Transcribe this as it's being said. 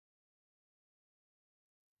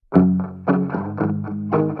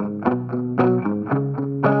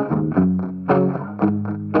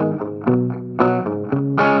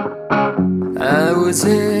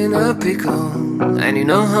pickle, and you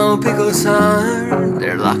know how pickles are,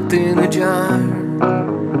 they're locked in a jar.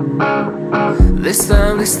 This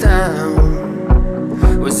town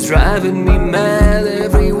was driving me mad.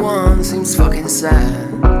 Everyone seems fucking sad.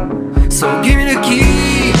 So give me the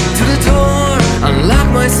key to the door, unlock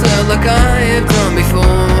myself like I have done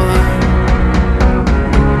before.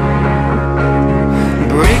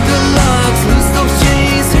 Break the locks, loose those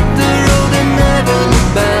chains, hit the road and never look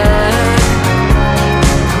back.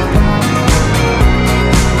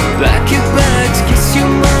 Pack your bags, kiss your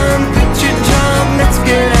mom, quit your job, let's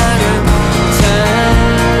get out of town.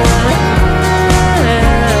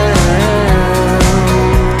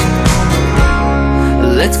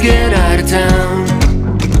 Let's get out of town.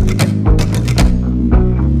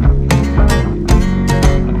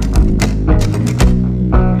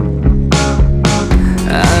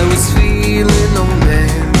 I was feeling lonely,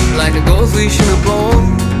 like a goldfish in a bowl.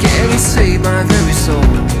 Can you save my very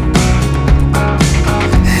soul?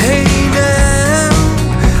 Hey now,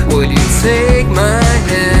 will you take my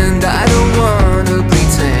hand? I don't wanna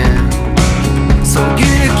pretend. So give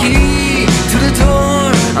me the key to the door,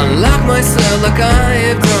 unlock myself like I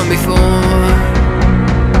have done before.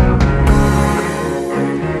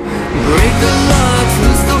 Break the locks,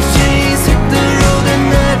 loose those chains, hit the road and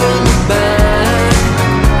never look back.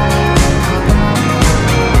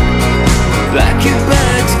 Pack your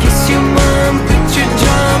bags, kiss your mom, quit your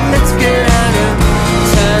job, let's get out of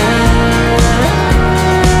town.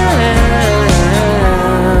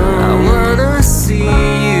 I wanna see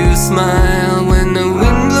you smile when the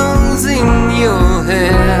wind blows in your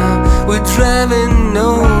hair. We're driving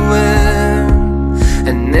nowhere,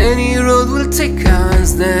 and any road will take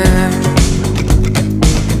us there.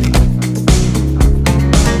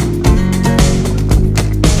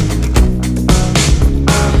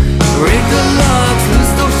 Break the locks,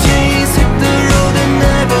 loose those chains, hit the road and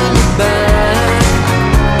never look back.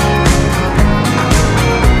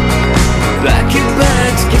 Pack your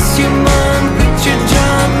bags, kiss your mom, quit your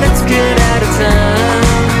job, let's get out of town.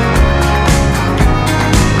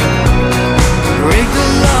 Break the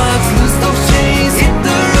locks, loose those chains, hit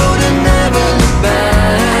the road and never look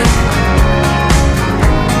back.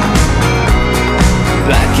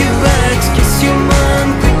 Pack your bags, kiss your mom,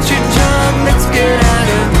 quit your job, let's get out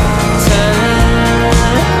of town.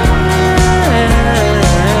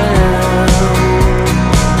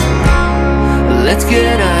 Let's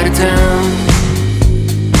get out of town.